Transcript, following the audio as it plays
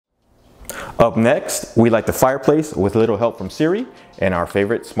Up next, we like the fireplace with a little help from Siri and our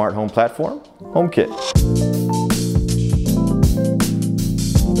favorite smart home platform, HomeKit.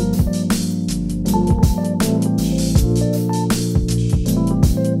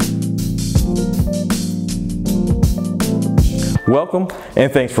 Welcome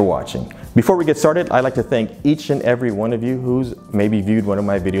and thanks for watching. Before we get started, I'd like to thank each and every one of you who's maybe viewed one of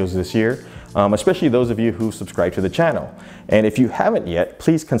my videos this year, especially those of you who subscribe to the channel. And if you haven't yet,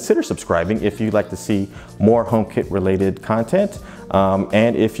 please consider subscribing if you'd like to see more HomeKit related content.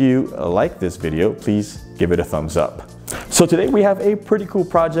 And if you like this video, please give it a thumbs up. So today we have a pretty cool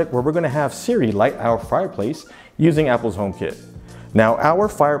project where we're going to have Siri light our fireplace using Apple's HomeKit. Now, our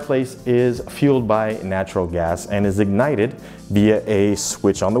fireplace is fueled by natural gas and is ignited via a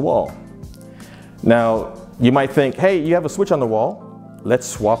switch on the wall. Now, you might think, hey, you have a switch on the wall. Let's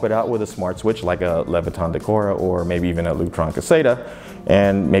swap it out with a smart switch like a Leviton Decora or maybe even a Lutron Caseta,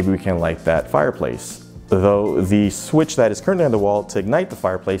 and maybe we can light that fireplace. Though the switch that is currently on the wall to ignite the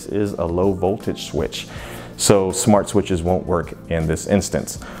fireplace is a low voltage switch. So smart switches won't work in this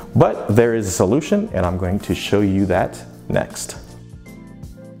instance. But there is a solution, and I'm going to show you that next.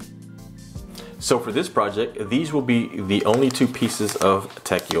 So for this project, these will be the only two pieces of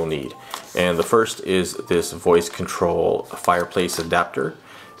tech you'll need. And the first is this voice control fireplace adapter.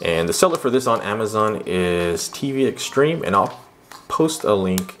 And the seller for this on Amazon is TV Extreme, and I'll post a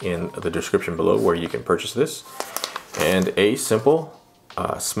link in the description below where you can purchase this. And a simple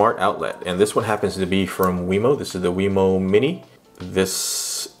smart outlet. And this one happens to be from Wemo. This is the Wemo Mini.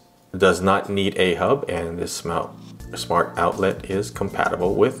 This does not need a hub, and this smart outlet is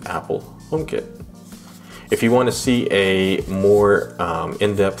compatible with Apple HomeKit. If you want to see a more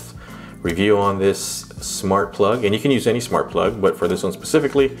in-depth review on this smart plug, and you can use any smart plug, but for this one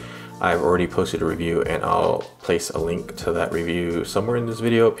specifically, I've already posted a review, and I'll place a link to that review somewhere in this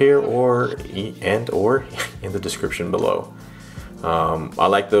video up here or in the description below. I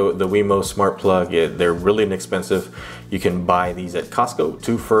like the Wemo smart plug. They're really inexpensive. You can buy these at Costco,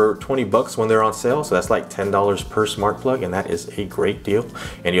 2 for 20 bucks when they're on sale. So that's like $10 per smart plug, and that is a great deal.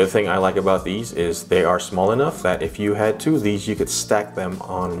 And the other thing I like about these is they are small enough that if you had 2 of these, you could stack them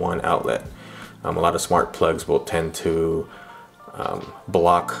on one outlet. A lot of smart plugs will tend to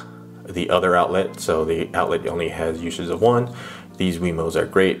block the other outlet, so the outlet only has uses of one. These Wemos are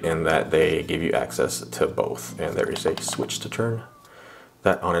great in that they give you access to both, and there is a switch to turn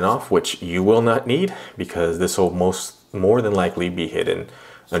that on and off, which you will not need because this will more than likely be hidden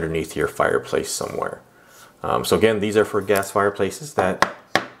underneath your fireplace somewhere. So again, these are for gas fireplaces that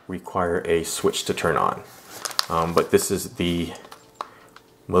require a switch to turn on. But this is the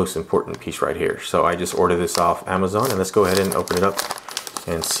most important piece right here. So I just ordered this off Amazon, and let's go ahead and open it up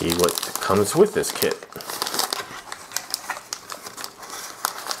and see what comes with this kit.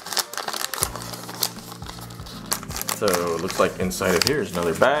 So it looks like inside of here is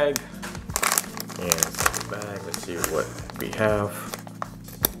another bag. And inside the bag, let's see what we have.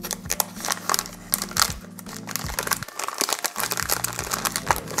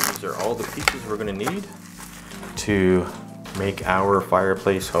 And these are all the pieces we're going to need to make our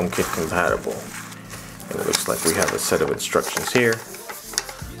fireplace HomeKit compatible. And it looks like we have a set of instructions here.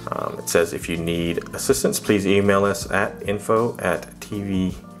 It says if you need assistance, please email us at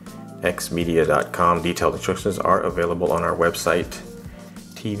info@tvxmedia.com. Detailed instructions are available on our website,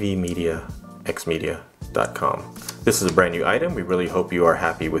 tvmediaxmedia.com. This is a brand new item. We really hope you are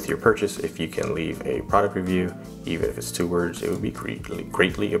happy with your purchase. If you can leave a product review, even if it's 2 words, it would be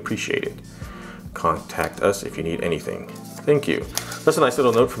greatly appreciated. Contact us if you need anything. Thank you. That's a nice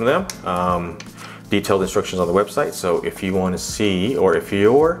little note from them. Detailed instructions on the website, so if you want to see, or if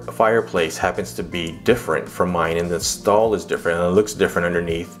your fireplace happens to be different from mine and the stall is different and it looks different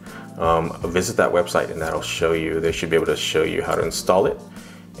underneath, visit that website and that'll show you. They should be able to show you how to install it,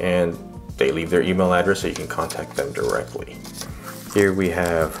 and they leave their email address so you can contact them directly. Here we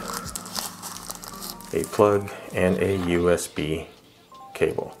have a plug and a USB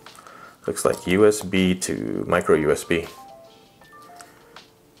cable. Looks like USB to micro USB.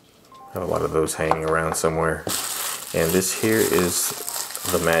 Have a lot of those hanging around somewhere. And this here is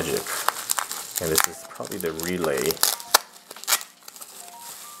the magic. And this is probably the relay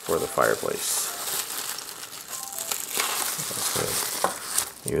for the fireplace.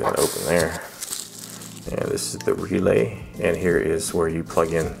 Leave that open there. And this is the relay. And here is where you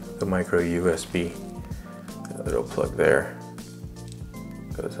plug in the micro USB. That little plug there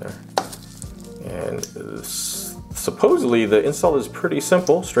goes there. And supposedly the install is pretty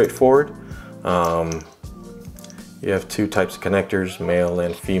simple, straightforward. You have 2 types of connectors, male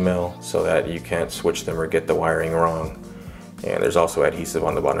and female, so that you can't switch them or get the wiring wrong. And there's also adhesive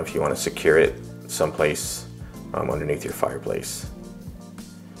on the bottom if you want to secure it someplace underneath your fireplace.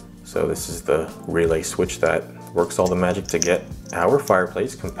 So this is the relay switch that works all the magic to get our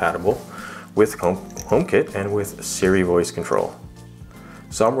fireplace compatible with HomeKit and with Siri voice control.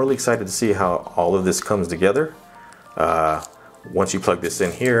 So I'm really excited to see how all of this comes together. Once you plug this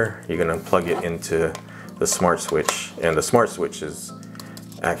in here, you're going to plug it into the smart switch, and the smart switch is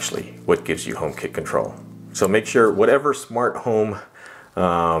actually what gives you HomeKit control. So make sure whatever smart home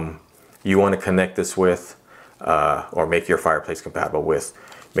you want to connect this with or make your fireplace compatible with,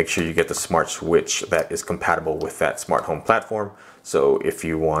 make sure you get the smart switch that is compatible with that smart home platform. So if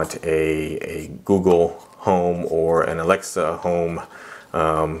you want a Google Home or an Alexa Home,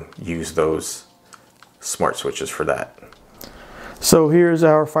 use those smart switches for that. So here's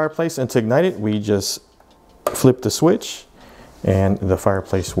our fireplace, and to ignite it, we just flip the switch and the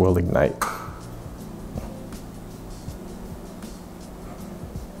fireplace will ignite.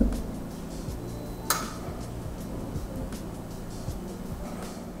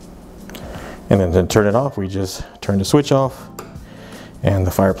 And then to turn it off, we just turn the switch off and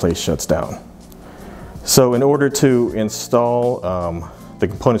the fireplace shuts down. So in order to install the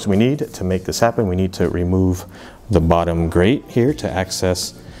components we need to make this happen, we need to remove the bottom grate here to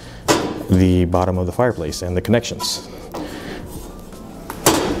access the bottom of the fireplace and the connections.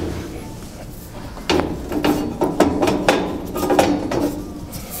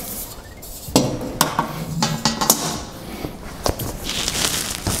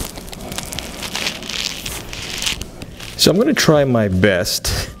 So I'm going to try my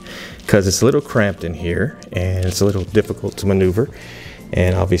best, because it's a little cramped in here and it's a little difficult to maneuver,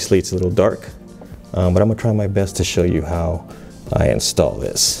 and obviously it's a little dark, but I'm going to try my best to show you how I install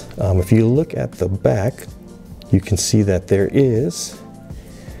this. If you look at the back, you can see that there is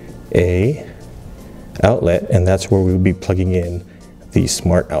a outlet, and that's where we'll be plugging in the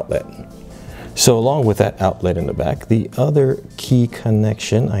smart outlet. So along with that outlet in the back, the other key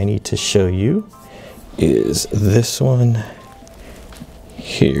connection I need to show you is this one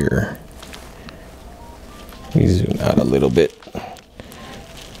here. Let me zoom out a little bit.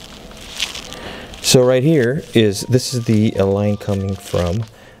 So right here is, this is the line coming from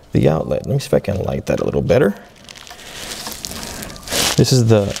the outlet. Let me see if I can light that a little better. This is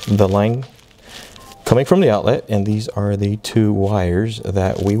the line coming from the outlet, and these are the two wires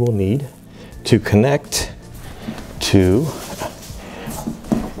that we will need to connect to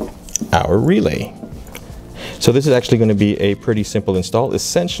our relay. So this is actually going to be a pretty simple install.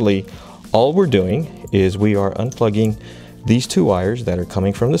 Essentially, all we're doing is we are unplugging these two wires that are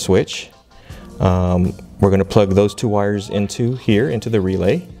coming from the switch. We're going to plug those two wires into here, into the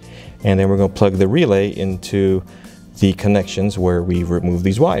relay, and then we're going to plug the relay into the connections where we remove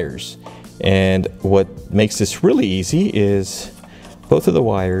these wires. And what makes this really easy is both of the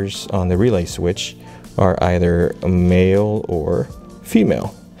wires on the relay switch are either male or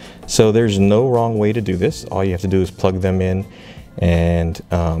female. So there's no wrong way to do this. All you have to do is plug them in, and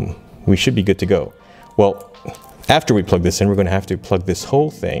we should be good to go. Well, after we plug this in, we're going to have to plug this whole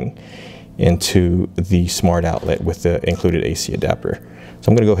thing into the smart outlet with the included AC adapter.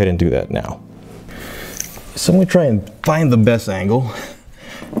 So I'm going to go ahead and do that now. So I'm going to try and find the best angle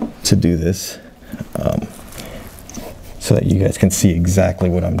to do this so that you guys can see exactly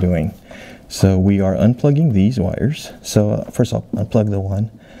what I'm doing. So we are unplugging these wires. So first I'll unplug the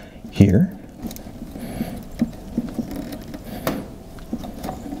one here.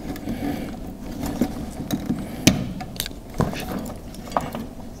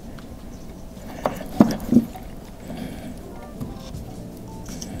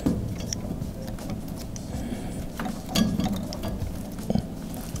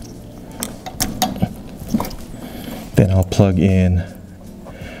 Then I'll plug in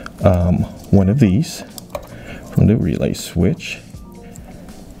one of these from the relay switch.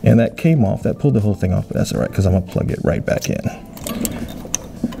 And that came off, that pulled the whole thing off, but that's all right, because I'm going to plug it right back in.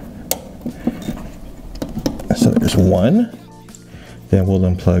 So there's one. Then we'll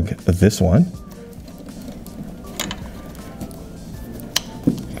unplug this one.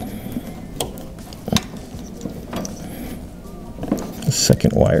 The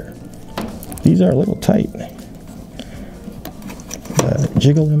second wire. These are a little tight.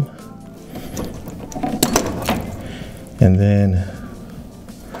 Jiggle them. And then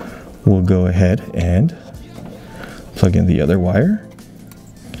we'll go ahead and plug in the other wire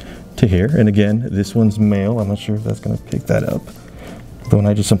to here. And again, this one's male. I'm not sure if that's going to pick that up. The one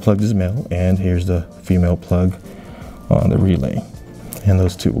I just unplugged is male, and here's the female plug on the relay. And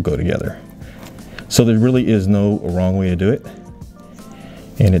those two will go together. So there really is no wrong way to do it.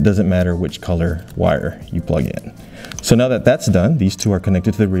 And it doesn't matter which color wire you plug in. So now that that's done, these two are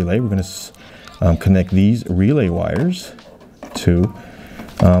connected to the relay. We're going to connect these relay wires to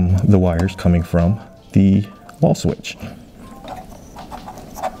the wires coming from the wall switch.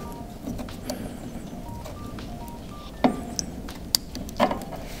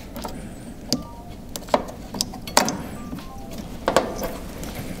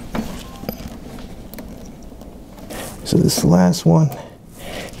 So this last one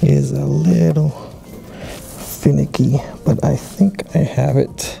is a little finicky, but I think I have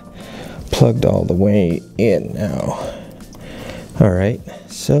it plugged all the way in now. All right,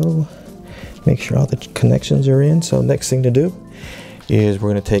 so make sure all the connections are in. So next thing to do is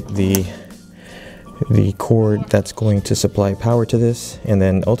we're going to take the cord that's going to supply power to this and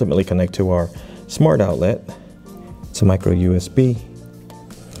then ultimately connect to our smart outlet. It's a micro USB.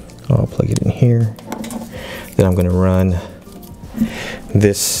 I'll plug it in here. Then I'm going to run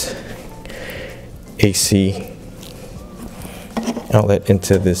this AC outlet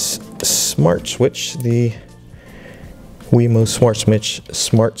into this smart switch, the Wemo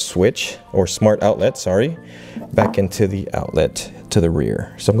smart switch, or smart outlet, sorry, back into the outlet to the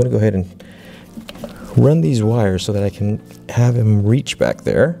rear. So I'm going to go ahead and run these wires so that I can have him reach back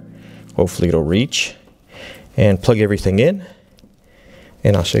there. Hopefully it'll reach, and plug everything in,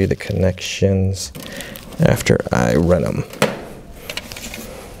 and I'll show you the connections after I run them.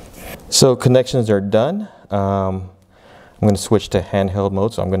 So connections are done. I'm going to switch to handheld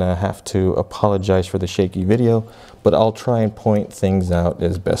mode, so I'm going to have to apologize for the shaky video, but I'll try and point things out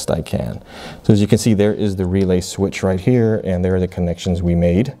as best I can. So as you can see, there is the relay switch right here, and there are the connections we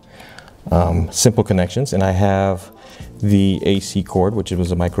made. Simple connections, and I have the AC cord, which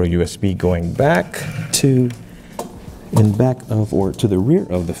was a micro USB, going back to the rear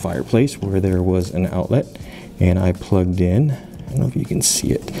of the fireplace where there was an outlet, and I plugged in, I don't know if you can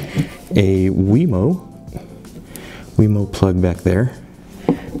see it, a Wemo plug back there.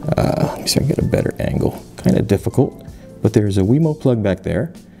 Let me see if I can get a better angle. Kind of difficult, but there's a Wemo plug back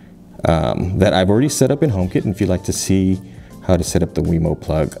there that I've already set up in HomeKit, and if you'd like to see how to set up the Wemo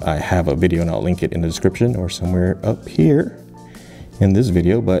plug, I have a video, and I'll link it in the description or somewhere up here in this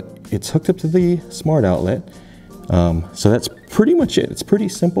video, but it's hooked up to the smart outlet. So that's pretty much it. It's pretty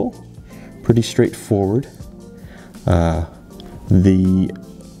simple, pretty straightforward. The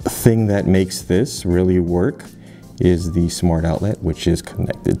thing that makes this really work is the smart outlet, which is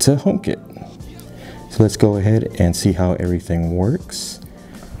connected to HomeKit. So let's go ahead and see how everything works.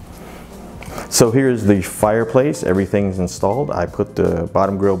 So here's the fireplace. Everything's installed. I put the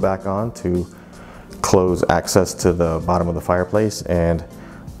bottom grill back on to close access to the bottom of the fireplace, and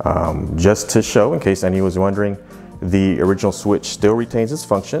just to show, in case anyone was wondering, the original switch still retains its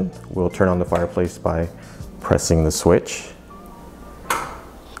function. We'll turn on the fireplace by pressing the switch.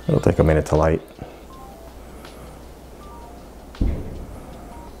 It'll take a minute to light.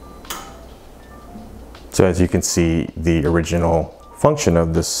 So as you can see, the original function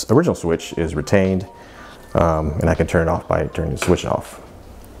of this original switch is retained, and I can turn it off by turning the switch off.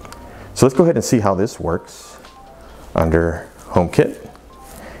 So let's go ahead and see how this works under HomeKit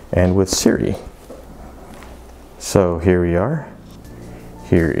and with Siri. So here we are.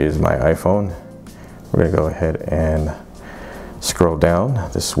 Here is my iPhone. We're going to go ahead and scroll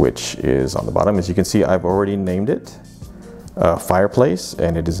down. The switch is on the bottom. As you can see, I've already named it Fireplace,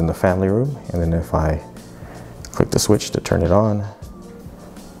 and it is in the family room. And then if I click the switch to turn it on,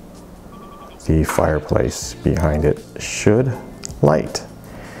 the fireplace behind it should light.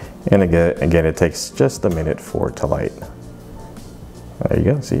 And again, it takes just a minute for it to light. There you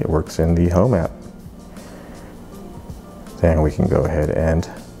go. See, it works in the Home app. Then we can go ahead and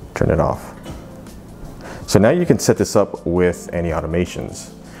turn it off. So now you can set this up with any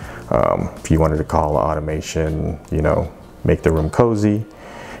automations. If you wanted to call automation, you know, make the room cozy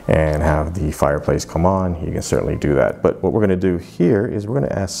and have the fireplace come on, you can certainly do that. But what we're going to do here is we're going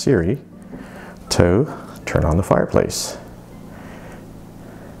to ask Siri to turn on the fireplace.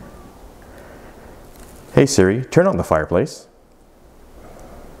 Hey Siri, turn on the fireplace.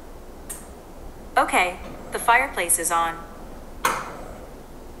 Okay, the fireplace is on.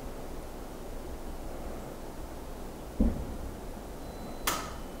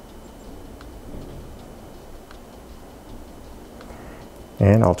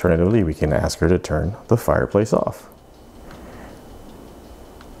 And alternatively, we can ask her to turn the fireplace off.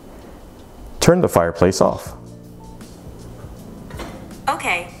 Turn the fireplace off.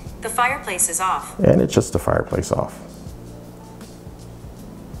 Okay, the fireplace is off. And it's just the fireplace off.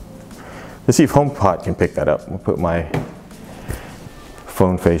 Let's see if HomePod can pick that up. I'll put my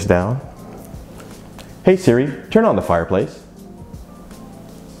phone face down. Hey Siri, turn on the fireplace.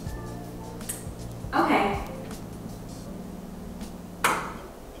 Okay.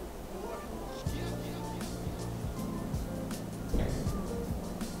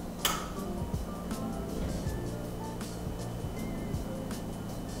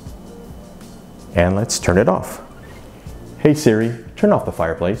 And let's turn it off. Hey Siri, turn off the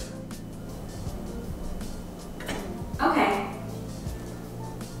fireplace. Okay.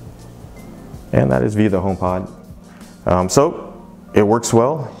 And that is via the HomePod. So it works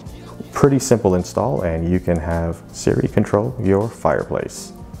well. Pretty simple install, and you can have Siri control your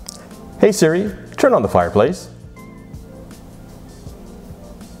fireplace. Hey Siri, turn on the fireplace.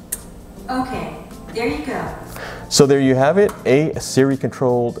 Okay, there you go. So there you have it, a Siri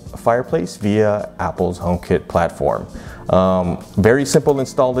controlled fireplace via Apple's HomeKit platform. Very simple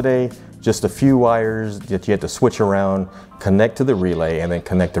install today, just a few wires that you had to switch around, connect to the relay, and then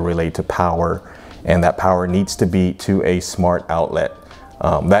connect the relay to power. And that power needs to be to a smart outlet.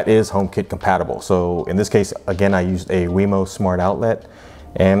 That is HomeKit compatible. So in this case, again, I used a Wemo smart outlet,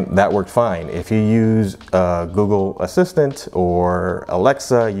 and that worked fine. If you use Google Assistant or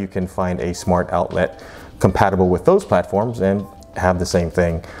Alexa, you can find a smart outlet compatible with those platforms and have the same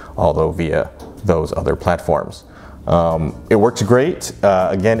thing, although via those other platforms. It works great.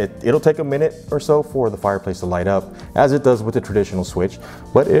 Again, it'll take a minute or so for the fireplace to light up, as it does with the traditional switch,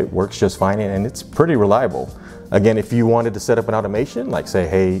 but it works just fine, and it's pretty reliable. Again, if you wanted to set up an automation, like say,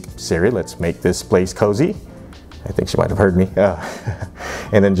 hey Siri, let's make this place cozy. I think she might have heard me.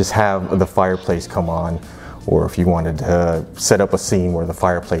 And then just have the fireplace come on. Or if you wanted to set up a scene where the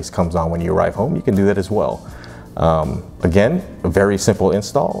fireplace comes on when you arrive home, you can do that as well. Again, a very simple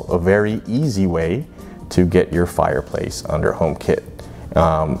install, a very easy way to get your fireplace under HomeKit.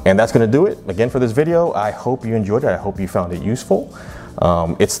 And that's gonna do it again for this video. I hope you enjoyed it. I hope you found it useful.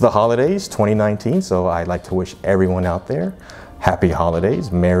 It's the holidays, 2019, so I'd like to wish everyone out there happy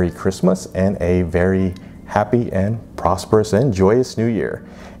holidays, Merry Christmas, and a very happy and prosperous and joyous New Year.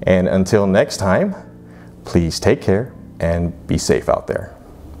 And until next time, please take care and be safe out there.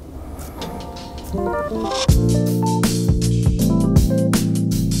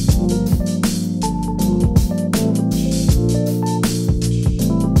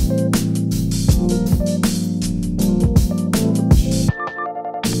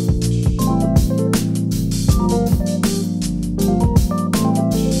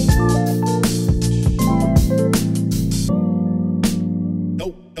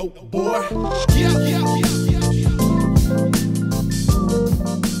 Boy, yeah.